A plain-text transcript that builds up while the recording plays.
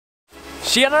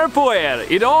Tjenare på er!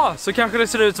 Idag så kanske det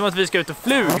ser ut som att vi ska ut och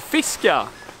flugfiska.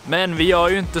 Men vi gör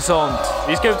ju inte sånt.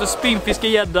 Vi ska ut och spinnfiska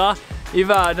gädda i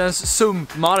världens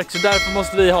sumpmark. Så därför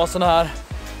måste vi ha såna här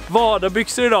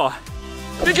vadarbyxor idag.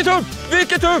 Vilket hugg!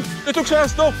 Vilket hugg! Det tog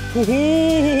svensk då!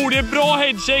 Det är bra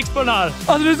headshakes på den här.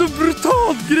 Alltså det är så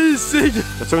brutalt grisig.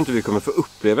 Jag tror inte vi kommer få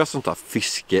uppleva sånt här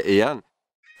fiske igen.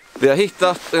 Vi har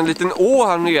hittat en liten å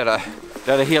här nere.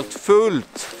 Där det är helt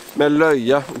fullt med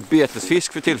löja och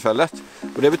betesfisk för tillfället.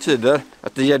 Och det betyder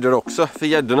att det gäddor också. För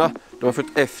gäddorna, de har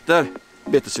fått efter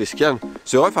betesfisken.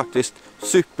 Så jag är faktiskt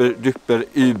superduper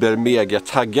uber mega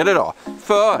taggad idag.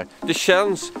 För det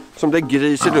känns som det är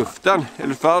gris i luften. I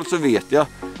alla fall så vet jag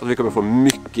att vi kommer få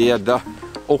mycket gädda.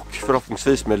 Och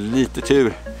förhoppningsvis med lite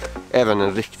tur även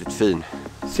en riktigt fin.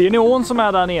 Ser ni ån som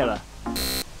är där nere?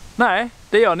 Nej,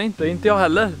 det gör ni inte. Inte jag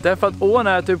heller. Därför att ån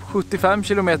är typ 75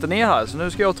 kilometer ner här. Så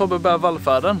nu ska jag och Tobbe börja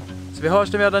vallfärden. Så vi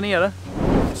hörs när vi är där nere.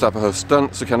 Så här på hösten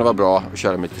så kan det vara bra att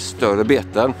köra med lite större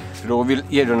beten. För då vill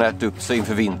gäddorna äta upp sig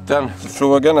inför vintern. Så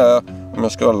frågan är om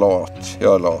jag ska vara lat.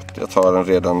 Jag är lat. Jag tar en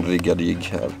redan riggad jigg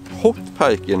här. Hot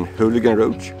Pike in Hooligan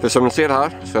Roach. För som ni ser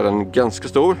här så är den ganska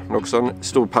stor. Men också en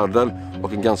stor paddel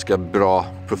och en ganska bra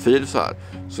profil så här.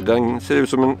 Så den ser ut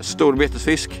som en stor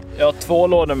betesfisk. Jag har 2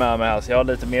 lådor med mig här så jag har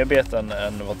lite mer beten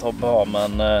än vad Tobbe har.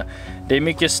 Men det är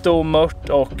mycket stor mört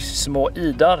och små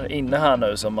idar inne här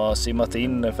nu som har simmat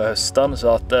in för hösten. Så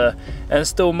att en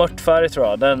stor mörtfärg tror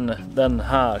jag, den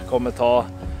här kommer ta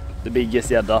the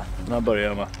biggest gädda. Den här börjar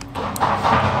jag med.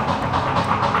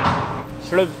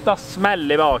 Sluta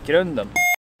smäll i bakgrunden.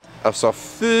 Alltså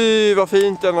fy vad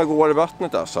fint den går i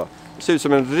vattnet alltså. Det ser ut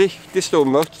som en riktigt stor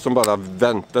mört som bara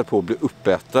väntar på att bli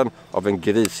uppäten av en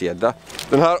grisgädda.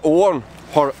 Den här ån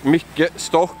har mycket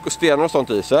stock och stenar och sånt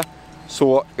i sig.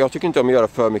 Så jag tycker inte om att göra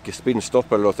för mycket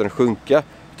spinnstopp eller låta den sjunka.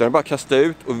 Utan jag bara kasta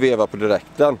ut och veva på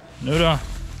direkten. Nu då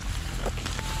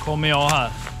kommer jag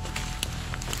här.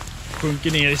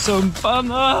 Sjunker ner i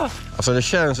sumpan. Alltså det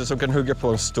känns som kan hugga på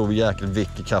en stor jäkel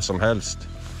vilken kast som helst.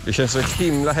 Det känns så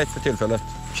himla hett för tillfället.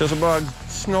 Det känns som bara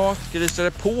snart grisar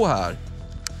det på här.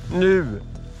 Nu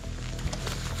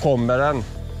kommer den.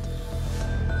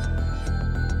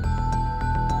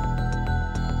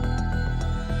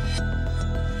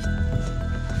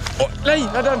 Nej,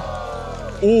 den!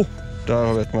 Där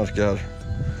har vi ett märke här.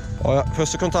 Ja,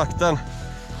 första kontakten.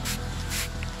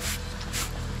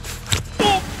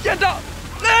 Gädda!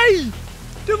 Nej!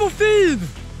 Det var fin!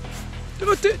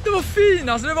 Det var fin,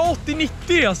 alltså det var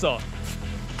 80-90 alltså.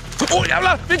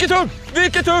 Jävlar! Vilket hugg!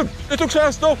 Vilket hugg! Det tog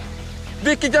svensk då!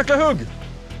 Vilket jäkla hugg!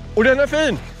 Och den är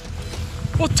fin!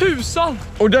 Åh tusan!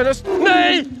 Och den är...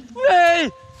 Nej! Nej!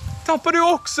 Tappar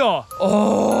du också?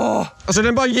 Alltså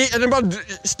den bara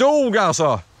stod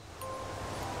alltså.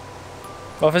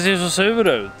 Varför ser du så sur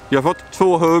ut? Jag har fått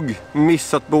 2 hugg,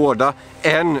 missat båda.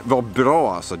 En var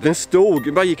bra alltså. Den stod,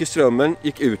 den bara gick i strömmen,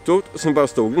 gick utåt och sen bara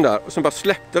stod den där. Och sen bara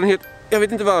släppte den helt, jag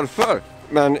vet inte varför.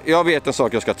 Men jag vet en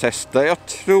sak jag ska testa. Jag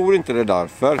tror inte det är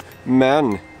därför.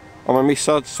 Men om man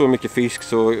missat så mycket fisk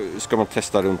så ska man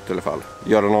testa runt i alla fall.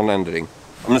 Göra någon ändring.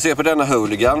 Om ni ser på denna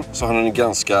hooligan så har den en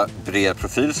ganska bred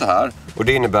profil så här. Och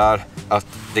det innebär att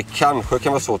det kanske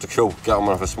kan vara svårt att kroka om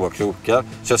man har för små krokar.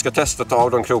 Så jag ska testa att ta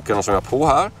av de krokarna som jag har på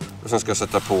här. Och sen ska jag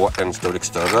sätta på en storlek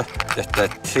större. Detta är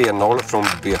 3.0 från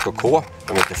BKK.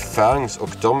 De heter Fangs och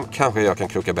de kanske jag kan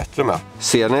kroka bättre med.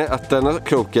 Ser ni att denna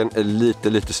kroken är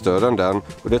lite större än den.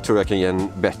 Och det tror jag kan ge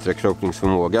en bättre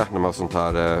krokningsförmåga när man har sånt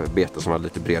här bete som har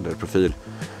lite bredare profil.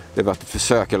 Det var ett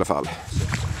försök i alla fall.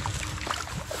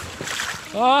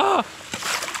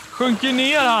 Sjunker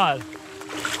ner här.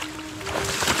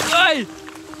 Nej!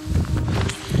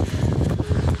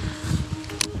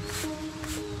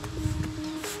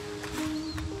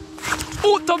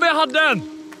 Tobbe, jag hade den!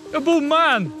 Jag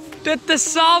bommade en! Det är inte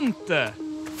sant!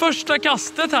 Första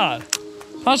kastet här.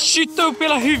 Han skyttade upp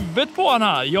hela huvudet på han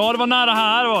här. Ja, det var nära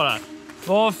här var det.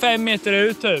 Det var 5 meter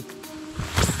ut typ.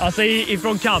 Alltså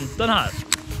ifrån kanten här.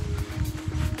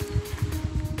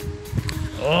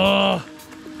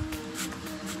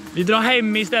 Vi drar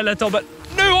hem istället, Tobbe.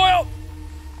 Nu har jag!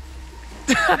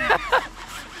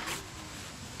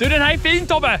 Du, den här är fin,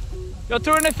 Tobbe. Jag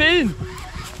tror den är fin.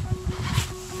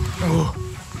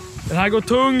 Den här går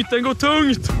tungt, den går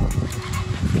tungt.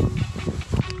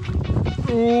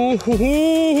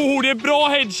 Det är bra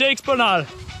headshakes på den här.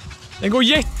 Den går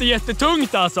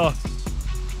jättetungt alltså.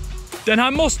 Den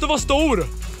här måste vara stor.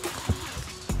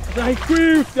 Det här är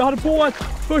sjukt. Jag hade på ett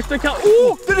första kast.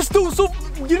 Den är stor som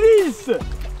gris.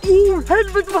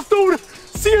 Helvete vad stor.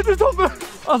 Ser du, Tobbe?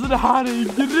 Alltså det här är ju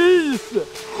gris.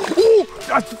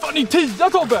 Fan, det är 10,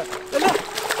 Tobbe. Eller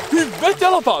huvudet i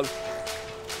alla fall.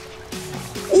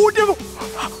 Det var...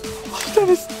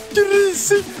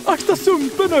 missa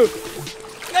sumpen nu.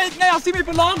 Nej, han ser mig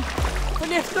på land.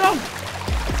 Följ efter den.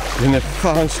 Den är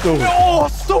fan stor. Ja,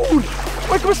 stor.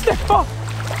 Jag kommer släppa.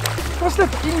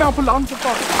 In med han på land för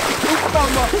fan. Upp med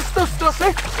han bara. Det största jag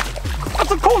släppt.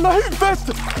 Alltså kolla huvudet.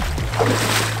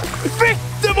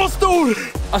 Fitte var stor.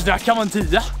 Alltså det här kan vara en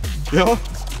 10. Ja.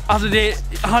 Alltså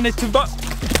han är typ bara...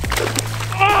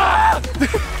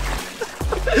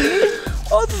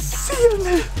 Alltså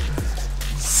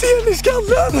ser ni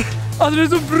skallen? Alltså det är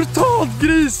så brutalt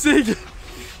grisig.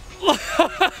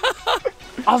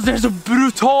 Alltså det är så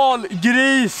brutal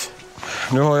gris.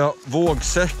 Nu har jag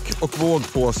vågsäck och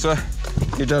vågpåse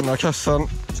i denna kassan.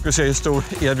 Ska vi se hur stor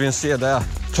Edvins gädda är.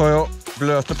 Tar jag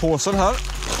blöter påsen här.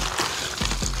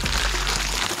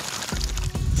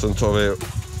 Sen tar vi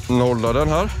nollar den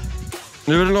här.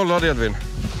 Nu är det nollad, Edvin.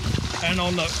 Är det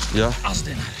noll nu? Ja. Alltså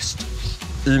den här är stor.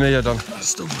 I med gäddan.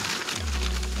 Stor.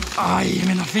 Aj,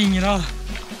 mina fingrar.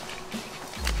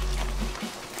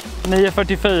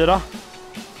 9,44.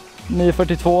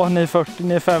 9,42, 9,40,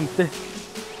 9,50.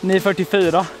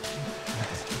 9,44.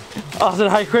 Alltså det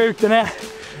här är sjukt.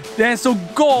 Det är en så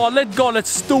galet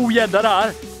stor gädda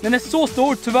där. Den är så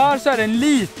stor. Tyvärr så är den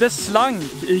lite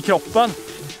slank i kroppen.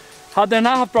 Hade den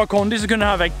här haft bra kondi så kunde den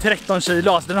här vägt 13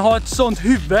 kilo. Alltså den har ett sånt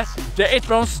huvud. Det är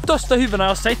ett av de största huvudena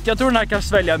jag har sett. Jag tror den här kan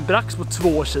svälja en brax på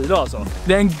 2 kilo alltså.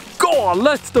 Det är en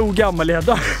galet stor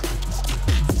gammelgädda.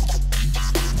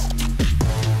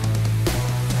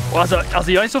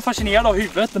 Alltså jag är så fascinerad av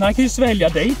huvudet. Den här kan ju svälja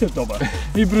dig typ då bara.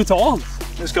 Det är brutalt.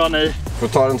 Nu ska ni... Får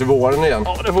ta den till våren igen.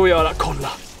 Ja, det får vi göra. Kolla.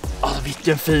 Alltså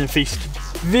vilken fin fisk.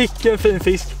 Vilken fin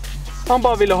fisk. Han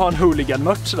bara ville ha en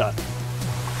hooligan-mört sådär.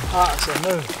 Alltså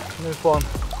nu får han...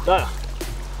 Där.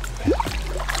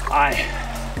 Nej.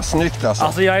 Snyggt alltså.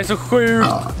 Alltså jag är så sjukt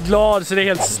glad så det är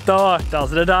helt stört.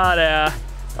 Alltså det där är...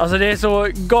 Alltså det är så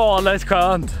galet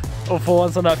skönt att få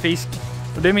en sån där fisk.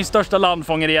 Och det är min största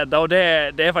landfångargädda och det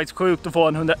är faktiskt sjukt att få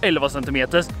en 111 cm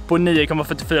på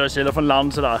 9,44 kilo från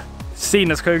land sådär.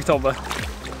 Sinnessjukt, Tobbe.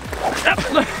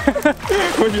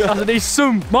 Alltså det är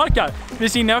sumpmarkar.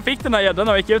 Precis innan jag fick den här gäddan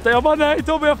och gick ut där, jag bara nej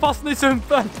Tobbe, jag fastnade i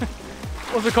sumpen.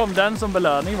 Och så kom den som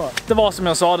belöning va. Det var som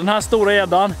jag sa, den här stora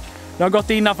gäddan, den har gått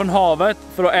in här från havet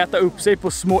för att äta upp sig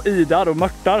på små idar och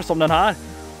mörtar som den här.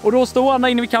 Och då stod han där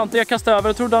inne vid kanten, jag kastade över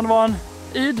och trodde han var en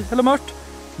id eller mört.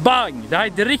 Bang! Det här är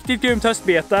ett riktigt grymt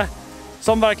höstbete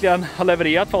som verkligen har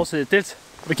levererat för oss hittills.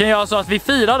 Vi kan göra så att vi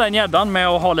firar den gäddan med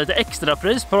att ha lite extra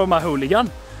pris på de här hooligan.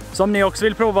 Så om ni också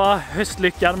vill prova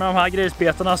höstlyckan med de här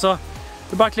grisbetarna så det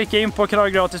är bara att klicka in på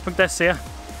kanalgratis.se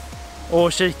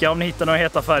och kika om ni hittar några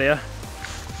heta färger.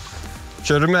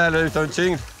 Kör du med eller utan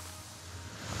tyngd?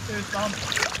 Utan.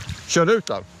 Kör du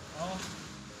utan? Ja.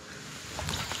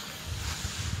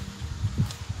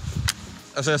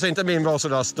 Alltså jag säger inte att min var så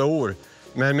där stor.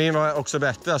 Men min var också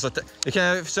bättre. Alltså, det kan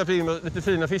jag släppa in lite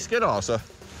fina fiskar idag. Alltså.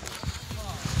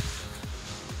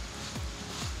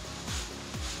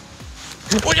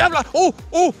 Åh jävlar!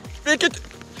 Åh! Vilket...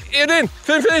 Edvin!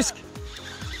 Fin fisk!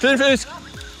 Fin fisk!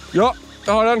 Ja,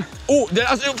 jag har den.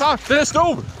 Alltså, fan, den är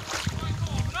stor!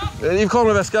 I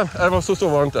kameraväskan. Det var så stor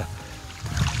var det inte.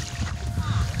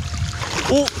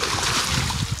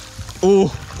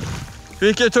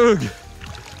 Vilket tugg!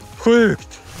 Sjukt!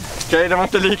 Okej, den var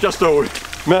inte lika stor.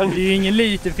 Men... Det är ju ingen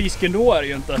liten fisk ändå är det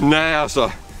ju inte. Nej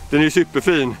alltså, den är ju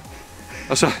superfin.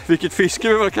 Alltså, vilket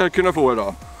fiske vi kan kunna få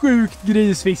idag. Sjukt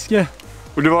grisfiske.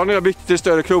 Och det var när jag bytte till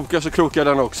större krokar så krokade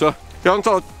jag den också. Jag har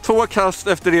tagit 2 kast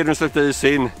efter det du släppte i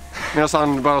sin. Medan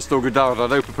han bara stod och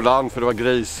darrade uppe på land för det var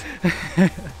gris.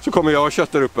 Så kommer jag och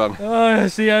köttar upp en. Ja,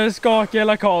 jag ser skaka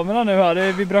hela kameran nu här. Det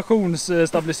är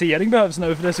vibrationsstabilisering behövs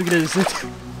nu för det är så grisigt.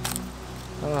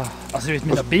 Alltså du vet,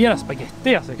 mina ben är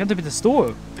spaghetti alltså. Jag kan typ inte stå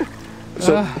upp.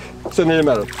 Så ni är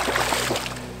med då.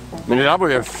 Men det där var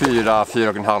ju en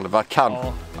 4,5 kan.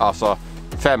 Ja. Alltså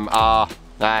 5,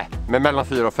 nej, men mellan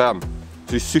 4 och 5. Så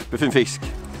det är superfin fisk.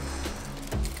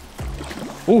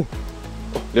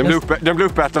 Den blev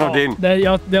uppäten av din.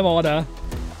 Det var det.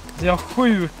 Så jag har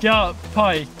sjuka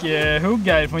Pike-hugg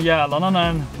här från gälarna när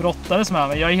den brottades med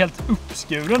mig. Jag är helt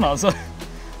uppskuren alltså.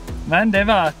 Men det är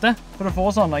värt det för att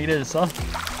få sådana grisar.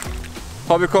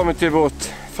 Har vi kommit till vårt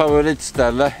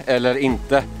favoritställe eller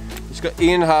inte? Vi ska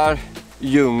in här i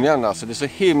djungeln alltså. Det är så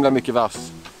himla mycket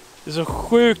vass. Det är så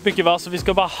sjukt mycket vass och vi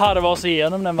ska bara harva oss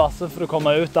igenom den vassen för att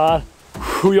komma ut där.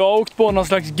 Och jag har åkt på någon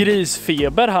slags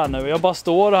grisfeber här nu. Jag bara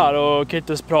står här och kan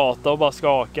inte ens prata och bara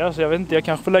skakar. Så jag vet inte, jag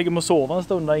kanske får lägga mig och sova en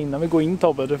stund där innan vi går in,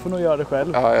 Tobbe. Du får nog göra det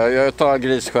själv. Ja, jag tar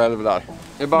gris själv där.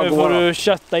 Det är bara nu får du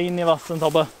kötta in i vassen,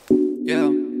 Tobbe. Yeah,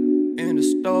 in the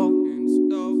stove.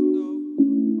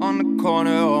 On the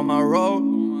corner of my road.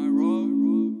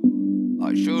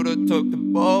 I should have took the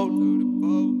boat.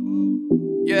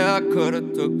 Yeah, I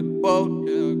could've took the boat.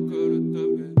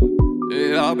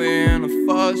 Yeah, I'll be in a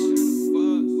fuss.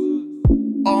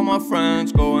 All my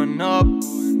friends going up.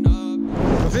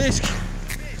 Fisk!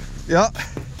 Ja.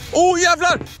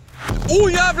 Jävlar!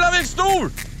 Jävlar, vilken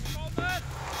stor!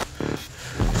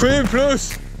 7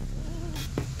 plus!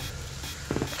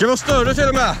 Det var större till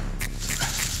och med.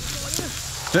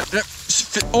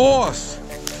 Ås!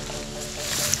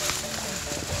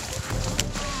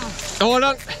 Jag har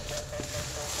den.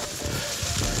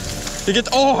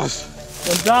 Vilket as!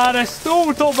 Den där är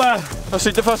stor, Tobbe! Jag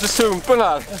sitter fast i sumpen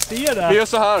här. Jag ser det. Det är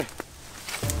så här.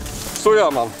 Så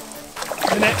gör man.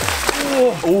 Den är...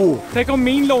 Tänk om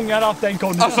min långa hade haft den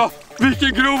kondisen. Alltså,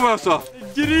 vilken grov alltså!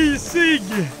 Grisig!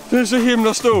 Den är så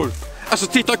himla stor. Alltså,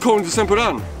 titta kondisen på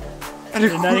den.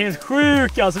 Den är helt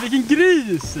sjuk alltså, vilken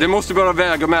gris! Det måste bara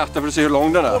väga och mäta för att se hur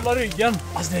lång den är. Kolla ryggen.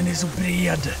 Alltså den är så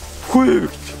bred.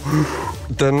 Sjukt!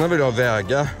 Denna vill jag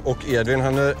väga och Edvin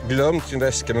han har glömt sin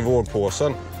väska med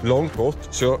vårdpåsen långt bort.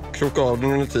 Så jag krokar av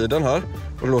den under tiden här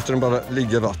och låter den bara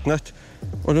ligga i vattnet.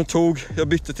 Och den jag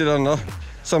bytte till denna.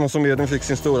 Samma som Edvin fick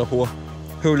sin stora på.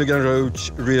 Hooligan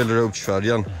Roach, Real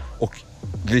Roach-färgen. Och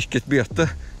vilket bete.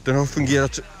 Den har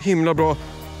fungerat så himla bra.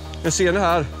 Men ser ni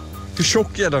här hur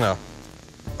tjock den är?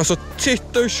 Alltså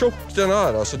titta hur tjock den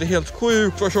är. Alltså det är helt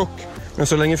sjukt vad tjock. Men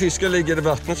så länge fisken ligger i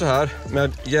vattnet så här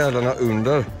med gälarna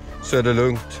under så är det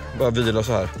lugnt. Bara vila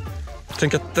så här.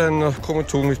 Tänk att den har kommit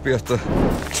tom mitt bete.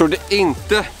 Trodde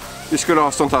inte vi skulle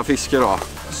ha sånt här fiske då.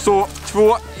 Så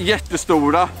 2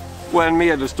 jättestora och en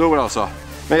medelstor alltså.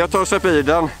 Men jag tar och släpper i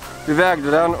den. Vi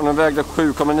vägde den och den vägde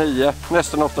 7,9,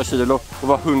 nästan 8 kilo och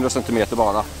var 100 cm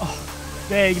bara.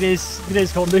 Det är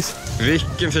griskondis.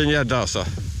 Vilken fin gädda alltså.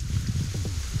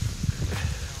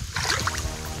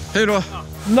 Hej då.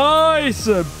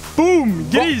 Nice! Boom!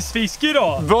 Grisfiske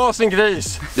idag. Var sin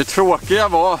gris. Det tråkiga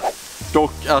var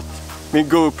dock att min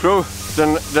GoPro,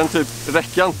 den typ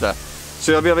räcker inte.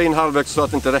 Så jag vevade in halvvägs så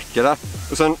att det inte räcker det.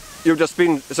 Och sen gjorde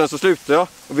jag sen så slutade jag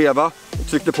och veva och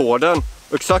tryckte på den.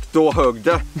 Och exakt då högg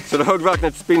det. Så det högg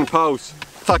verkligen ett spinnpaus.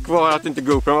 Tack vare att inte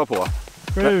GoPro var på.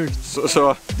 Sjukt.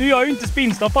 Så. Du gör ju inte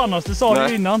spinnstopp annars, det sa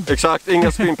du innan. Exakt,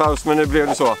 inga spinnpaus men nu blev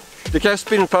det så. Det kan är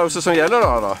spinnpauser som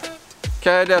gäller då.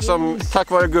 Kan är det som,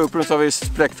 tack vare GoPro så har vi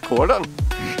spräckt koden.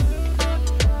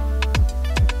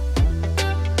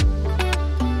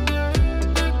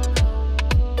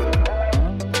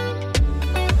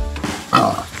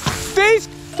 Fisk!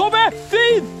 Tobbe!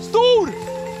 Fin! Stor!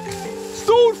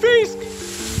 Stor fisk!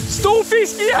 Stor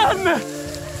fisk igen!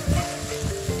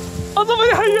 Alltså vad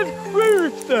det här är helt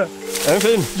sjukt! Är den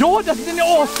fin? Ja, den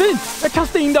är asfin! Jag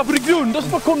kastade in där på det grunda och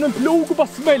så bara kom det en plog och bara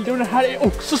smällde och den här är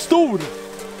också stor!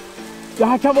 Det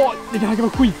här kan vara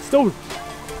skitstor!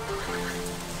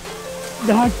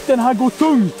 Den här går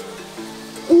tungt!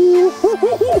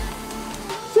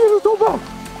 Ser du Tobbe?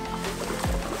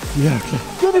 Jäklar.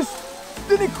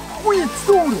 Den är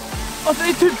skitstor! Alltså det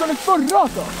är typ som den förra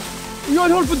alltså! Jag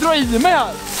håller på att dra i mig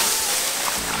här!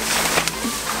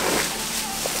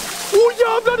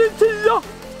 Jävlar, det är 10!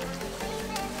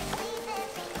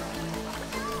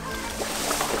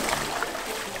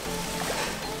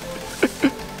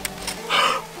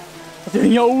 Det är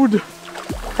inga ord.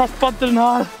 Tappa inte den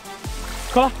här.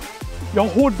 Kolla. Jag har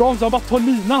hård broms så jag bara tar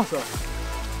lina alltså.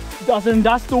 Alltså den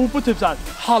där stod på typ så här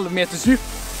halvmeters djup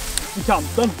i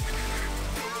kanten.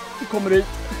 Det kommer ut.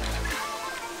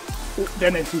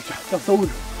 Den är så jävla stor.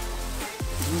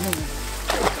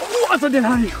 Alltså den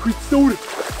här är skitstor.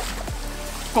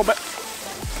 Kommer.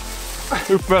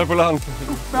 Upp med på land.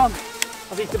 Upp med han.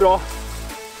 Han gick det bra.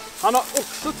 Han har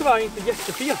också tyvärr inte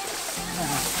jättefel.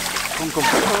 Kom.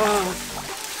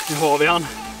 Nu har vi han.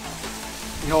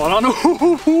 Vi har han.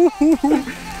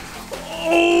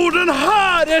 Den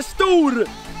här är stor!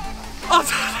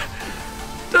 Alltså,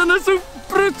 den är så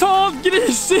brutalt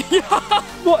grisig.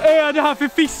 Vad är det här för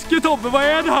fiske, Tobbe? Vad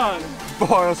är det här?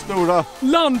 Bara stora.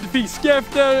 Landfiske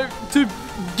efter typ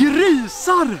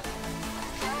grisar.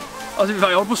 Alltså, jag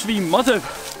håller på att svimma typ.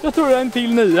 Jag tror det är en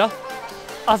till 9.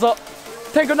 Alltså,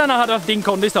 tänk om denna hade haft din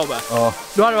kondis, Tobbe. Ja.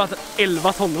 Då hade det varit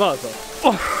 11-12 alltså.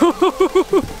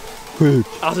 Sjukt.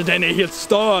 Alltså den är helt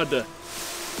störd.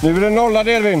 Nu är det nolla,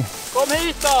 Edvin. Kom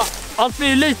hit då. Allt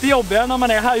blir lite jobbigare när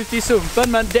man är här ute i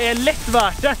sumpen, men det är lätt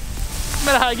värt det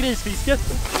med det här grisfisket.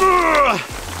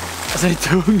 Alltså det är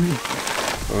tung.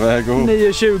 Väg upp.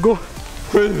 9,20.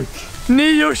 Sjukt.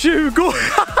 9,20.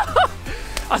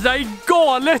 Alltså det här är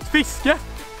galet fiske.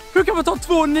 Hur kan man ta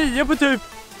 2,9 på typ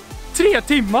 3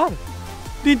 timmar?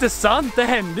 Det är inte sant, det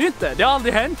händer ju inte. Det har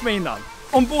aldrig hänt mig innan.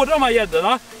 Om båda de här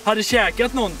gäddorna hade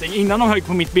käkat någonting innan de högg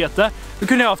på mitt bete, då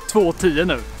kunde jag ha haft 2,10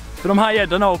 nu. För de här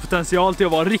gäddorna har potential till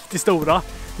att vara riktigt stora.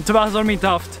 Tyvärr så har de inte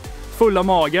haft fulla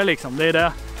magar liksom, det är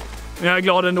det. Men jag är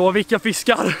glad ändå, vilka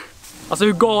fiskar. Alltså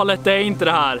hur galet är inte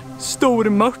det här? Stor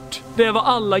mört, det är vad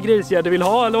alla grisgäddor vill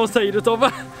ha, eller vad säger du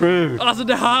Tobbe? Alltså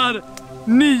det här,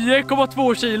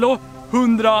 9,2 kilo,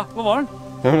 100, vad var den?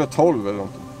 112 eller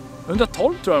någonting.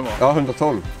 112 tror jag den var. Ja,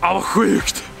 112. Ah, vad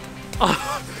sjukt! Ah,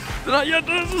 den här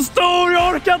gäddan är så stor,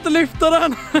 jag orkar inte lyfta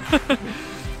den!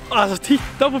 Alltså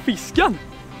titta på fisken!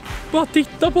 Bara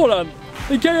titta på den!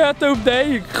 Den kan ju äta upp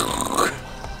dig!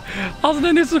 Alltså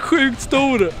den är så sjukt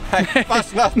stor! Nej,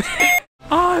 fastnat!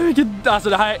 Alltså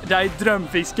det här är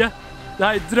drömfiske. Det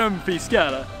här är drömfiske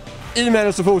är det. I med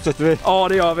den så fortsätter vi. Ja,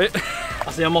 det gör vi.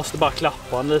 Alltså jag måste bara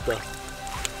klappa den lite.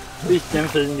 Vilken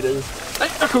fin gris. Nej,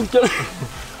 jag sjunker.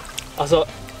 Alltså,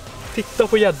 titta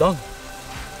på gäddan.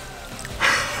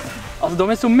 Alltså de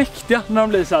är så mäktiga när de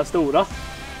blir så här stora.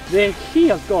 Det är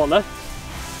helt galet.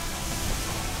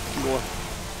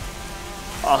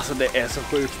 Alltså det är så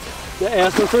sjukt. Det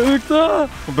är så sjukt.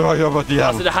 Bra jobbat igen.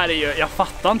 Alltså det här är ju, jag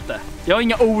fattar inte. Jag har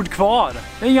inga ord kvar.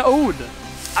 Jag har inga ord.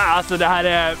 Alltså det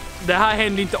här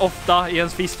händer inte ofta i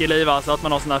ens fiskeliv, alltså att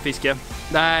man har sån här fiske.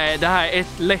 Det här är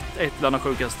ett bland de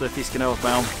sjukaste fisken jag har varit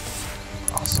med om.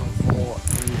 Alltså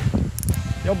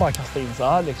jag bara kastar in så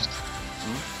här liksom.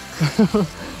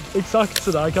 Exakt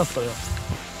så där kastar jag.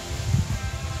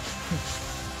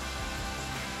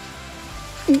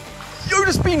 Jag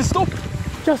gjorde spinstopp.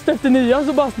 Kasta efter 9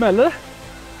 så bara smäller det.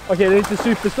 Okej, det är inte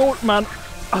superstort, men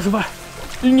alltså bara,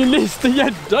 ingen liten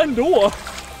gädda ändå.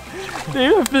 Det är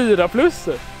ju 4 plus.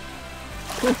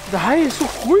 Det här är så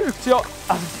sjukt.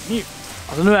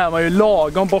 Alltså nu är man ju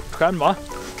lagom bortskämd, va?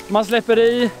 Man släpper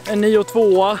i en 9 och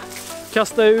 2,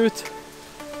 kastar ut,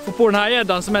 får på den här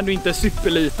gäddan som ändå inte är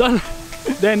superliten.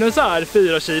 Det är ändå så här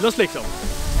 4 kilos liksom.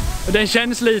 Och den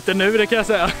känns lite nu, det kan jag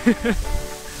säga.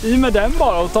 I med den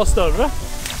bara och ta större.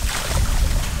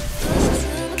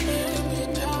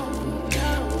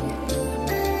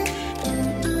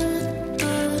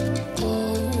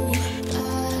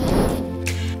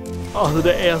 Alltså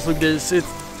det är så grisigt.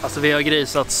 Alltså vi har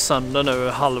grisat sönder nu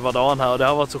halva dagen här och det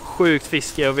har varit så sjukt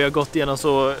fiske och vi har gått igenom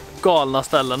så galna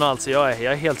ställen och alltså jag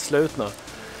är helt slut nu.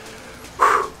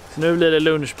 Så nu blir det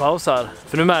lunchpaus här.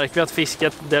 För nu märker vi att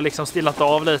fisket, det har liksom stillat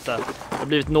av lite. Det har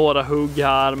blivit några hugg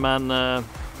här, men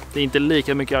det är inte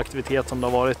lika mycket aktivitet som det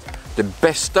har varit. Det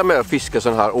bästa med att fiska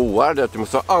sån här åar är att du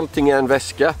måste ha allting i en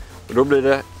väska. Och då blir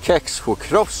det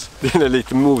kexchokross. Den är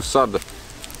lite mosad.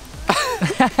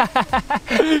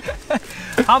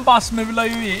 Han bara smular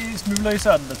ju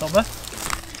sönder, Tobbe.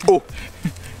 Oh,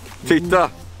 titta!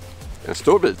 En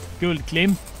stor bit.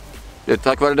 Guldklim. Det är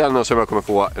tack vare denna som jag kommer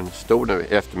få en stor nu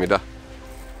i eftermiddag.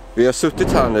 Vi har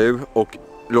suttit här nu och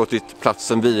låtit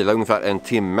platsen vila ungefär 1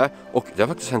 timme. Och det har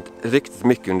faktiskt hänt riktigt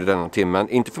mycket under denna timmen.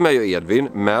 Inte för mig och Edvin,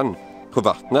 men på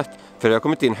vattnet. För det har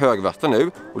kommit in högvatten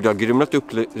nu och det har grumlat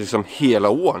upp liksom hela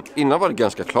ån. Innan var det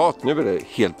ganska klart, nu är det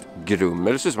helt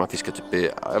grummel. Det ser ut som att fiskar typ i,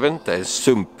 jag vet inte, en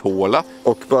sumphåla.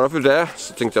 Och bara för det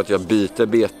så tänkte jag att jag byter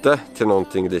bete till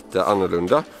någonting lite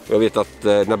annorlunda. Och jag vet att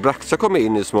när braxar kommer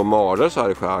in i små marer så här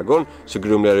i skärgården så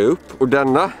grumlar det upp. Och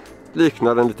denna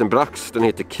liknar en liten brax, den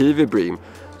heter Kiwi Bream.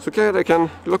 Så det kan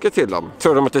locka till dem.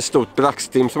 Tror de att det är ett stort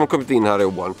braxtim som har kommit in här i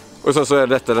ån. Och sen så är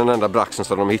detta den enda braxen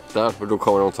som de hittar och då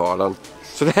kommer de ta den.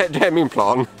 Så det är min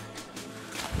plan.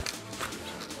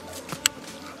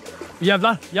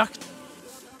 Jävlar, jakt.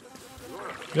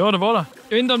 Ja, det var det.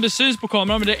 Jag vet inte om det syns på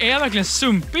kameran, men det är verkligen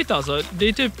sumpigt alltså. Det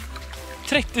är typ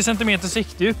 30 cm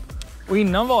siktdjup. Och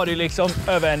innan var det liksom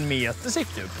över 1 meter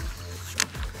siktdjup.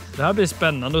 Det här blir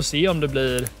spännande att se om det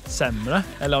blir sämre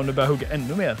eller om det börjar hugga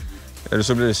ännu mer. Eller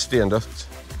så blir det stendött.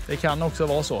 Det kan också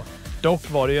vara så.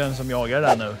 Dock var det ju en som jagar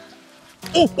där nu.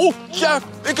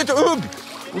 Vilket hugg!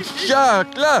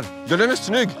 Jäklar! Ja, den är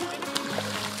snygg.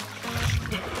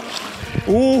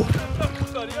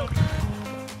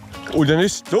 Den är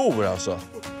stor alltså.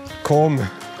 Kom.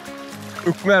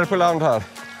 Upp med det på land här.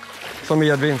 Som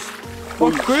Edvins.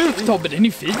 Vad sjukt, Tobbe, den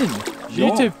är fin. Det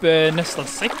är typ nästan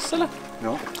 6 eller?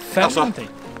 Ja. 5 alltså, någonting.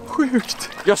 Sjukt.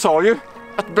 Jag sa ju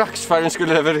att braxfärgen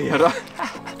skulle leverera. Där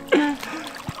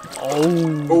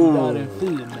är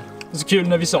fin. Så kul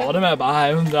när vi sa det med, bara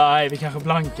jag undrar, vi kanske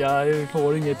blankar, vi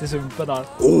får inget i sumpen där.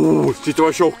 Titta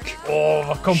vad tjock.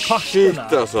 Vad kompakt shit den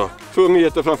är. Alltså, 2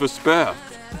 meter framför spö.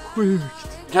 Sjukt.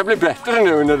 Det här blir bättre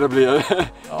nu när det blir,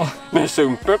 när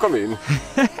sumpen kom in.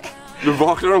 Då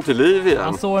vaknar de till liv igen.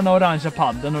 Han såg den orangea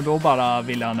padden och då bara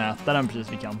ville han äta den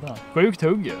precis vid kanten. Sjukt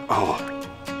hugg ju.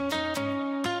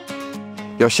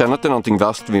 Jag känner att det är någonting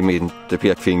vasst vid mitt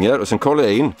pekfinger och sen kollar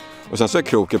jag in. Och sen så är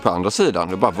kroken på andra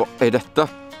sidan. Och bara, vad är detta?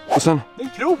 Och sen... Det är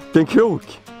en krok! Det är en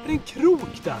krok! Det är en krok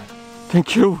där! En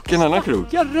krok, en annan krok.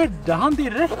 Jag räddade han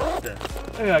direkt.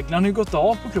 Öglan har ju gått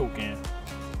av på kroken.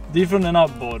 Det är från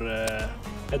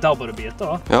ett abborrebete,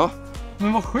 va? Ja.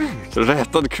 Men vad sjukt.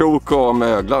 Rättad krok av med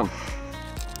öglan.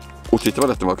 Och titta vad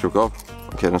lätt den var att kroka av.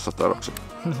 Okej, den satt där också.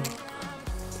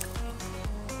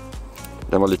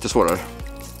 Den var lite svårare.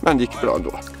 Men det gick bra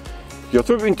ändå. Jag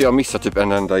tror inte jag missat typ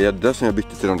en enda gädda som jag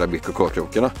bytte till de där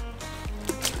BKK-krokarna.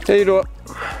 Hej då!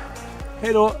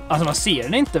 Hej då! Alltså man ser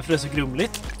den inte för det är så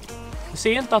grumligt. Du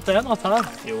ser inte att det är något här.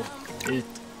 Jo, hit.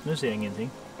 Nu ser jag ingenting.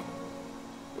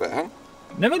 Vad är han?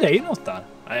 Nej men det är ju något där.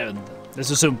 Nej, jag vet inte. Det är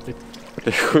så sumpligt. Det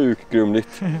är sjukt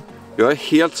grumligt. Jag är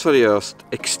helt seriöst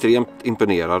extremt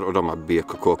imponerad av de här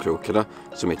BKK-krokarna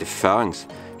som heter Fangs.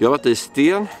 Jag har varit i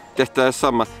sten. Detta är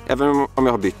samma, även om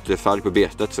jag har bytt färg på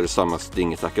betet så är det samma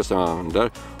stingertackar som jag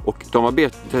använder. Och de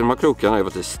här krokarna har jag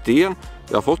varit i sten.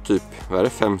 Jag har fått typ,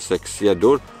 5-6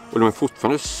 gäddor. Och de är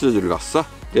fortfarande sylvassa.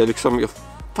 Det är liksom, jag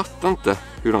fattar inte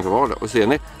hur de kan vara det. Och ser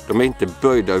ni, de är inte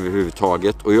böjda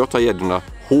överhuvudtaget. Och jag tar gäddorna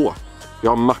hårt.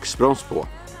 Jag har maxbroms på.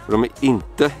 Och de är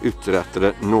inte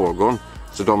uträttade någon.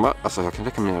 Så de har, alltså jag kan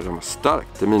rekommendera dem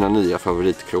starkt. Det är mina nya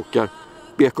favoritkrokar.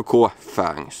 BKK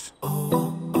Fangs.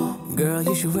 Girl,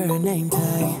 you should wear a name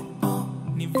tag.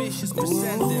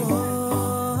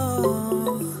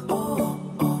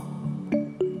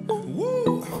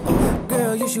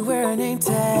 Girl, you should wear a name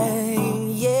tag.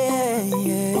 Yeah,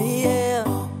 yeah, yeah.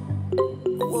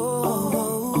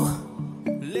 Whoa.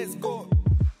 Let's go.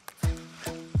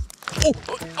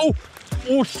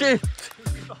 Oh shit!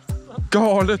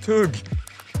 Galet hugg!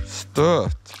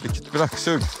 Stöt! Vilket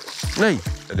braxhugg! Nej!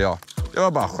 Eller ja, det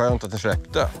var bara skönt att den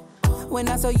släppte. When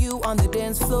I saw you on the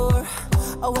dance floor,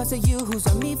 oh I saw you who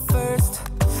saw me first.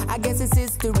 I guess it's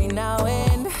history now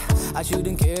and I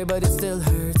shouldn't care but it still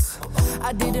hurts.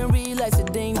 I didn't realize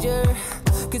the danger,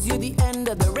 cause you're the end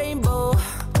of the rainbow.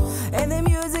 And the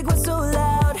music was so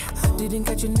loud, didn't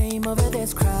catch your name over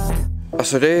this crowd.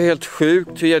 Alltså det är helt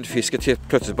sjukt hur gäddfisket helt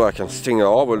plötsligt bara kan stänga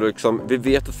av. Och liksom, vi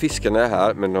vet att fiskarna är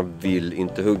här men de vill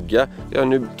inte hugga. Jag har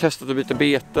nu testat att byta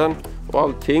beten och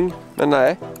allting. Men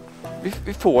nej,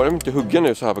 vi får dem inte hugga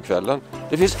nu så här på kvällen.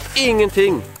 Det finns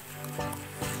ingenting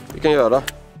vi kan göra.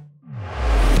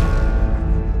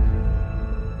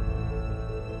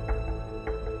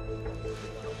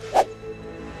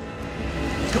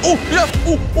 Oh, ja!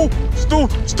 Oh,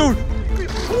 stor!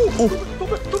 Oh.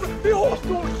 Vi har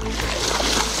stor!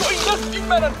 Ta in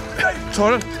med den! Nej!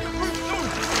 Ta den!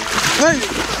 Nej!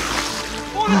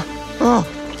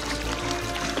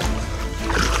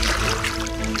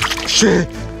 Shit!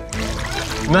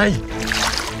 Nej!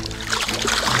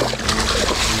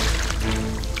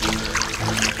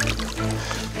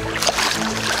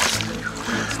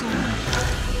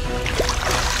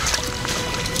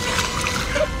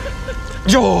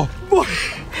 Ja! Vad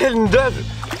händer?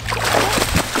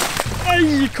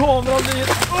 Nej, kameran blir...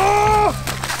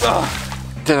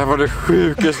 Det här var det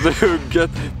sjukaste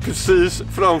hugget precis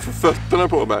framför fötterna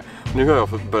på mig. Nu har jag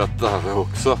fått börja darra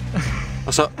också.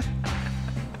 Alltså,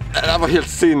 det här var helt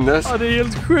sinnes. Ja, det är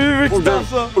helt sjukt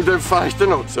alltså. Och den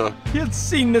fighten också. Helt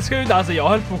sinnessjukt. Alltså jag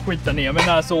höll på att skita ner men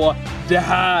alltså det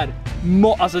här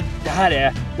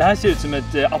ser ut som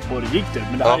ett abborrejigg typ.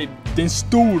 Men det här är en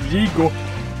stor jigg och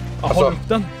alltså, håll upp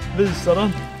den. Visa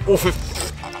den. Åh för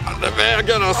den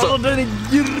vägen alltså. Alltså den är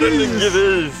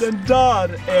gris. Den där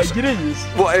är gris.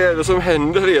 Vad är det som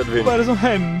händer Edvin? Vad är det som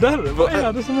händer? Vad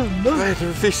är det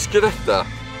för fiske detta?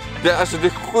 Det är alltså det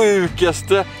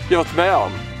sjukaste jag varit med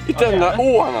om. I denna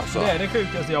ån alltså. Det är det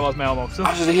sjukaste jag varit med om också.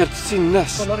 Alltså det är helt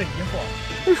sinnes. Kolla ryggen på.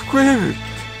 Det är sjukt.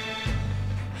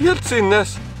 Helt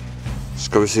sinnes.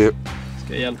 Ska vi se.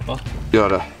 Ska jag hjälpa? Gör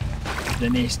det.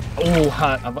 Den är...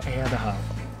 här. Vad är det här?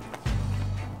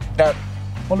 Där.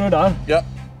 Håller du där? Ja.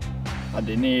 Ja,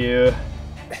 den är ju...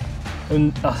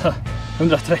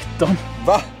 113.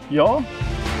 Va? Ja.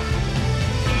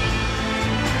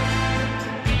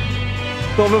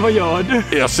 Men vad gör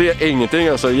du? Jag ser ingenting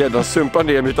alltså. Gäddan sumpar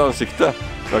ner mitt ansikte.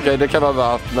 Okej, det kan vara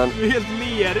värt men... Du är helt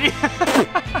lerig.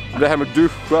 Det här med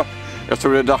duscha. Jag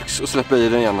tror det är dags att släppa i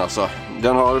den igen alltså.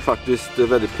 Den har faktiskt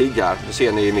väldigt pigg här. Det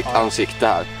ser ni i mitt ansikte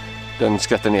här. Den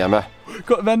skvätter ner mig.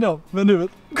 Vänd om, vänd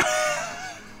huvudet.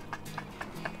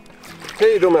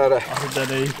 Hej då med det. Alltså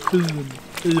den är fin.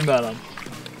 I med den.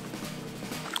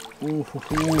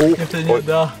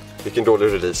 Vilken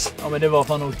dålig release. Ja men det var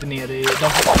fan åkte ner i...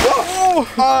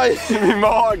 Aj, min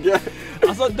mage.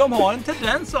 Alltså de har en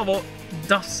tendens av att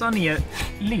dassa ner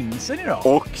linsen idag.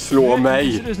 Och slå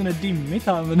mig. Det ser ut som det är dimmigt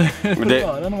här men det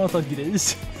är när man tar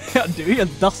gris. Ja, du är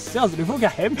helt dassig alltså, du får åka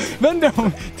hem. Vänd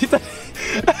om, titta.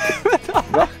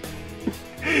 Va?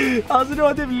 Alltså du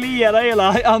har typ lera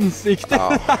hela ansiktet.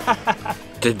 Ja.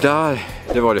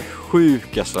 Det var det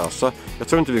sjukaste alltså. Jag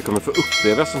tror inte vi kommer få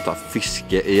uppleva sånt här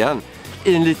fiske igen.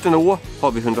 I en liten å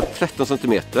har vi 113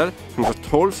 cm,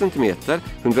 112 cm,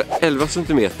 111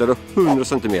 cm och 100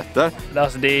 cm.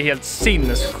 Alltså det är helt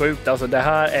sinnessjukt. Alltså det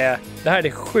här är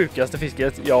det sjukaste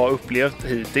fisket jag har upplevt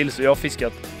hittills. Jag har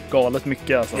fiskat galet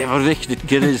mycket alltså. Det var riktigt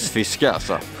grisfiske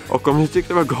alltså. Och om ni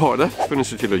tyckte det var galet får ni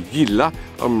se till att gilla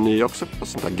om ni också på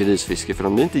sånt här grisfiske. För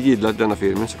om ni inte gillar denna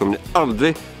filmen så kommer ni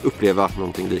aldrig uppleva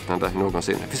någonting liknande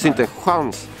någonsin. Det finns inte en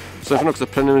chans. Sen får ni också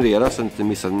prenumerera så att ni inte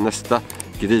missar nästa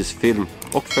grisfilm.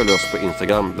 Och följ oss på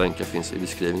Instagram, länkar finns i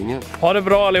beskrivningen. Ha det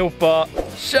bra allihopa!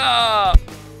 Tja!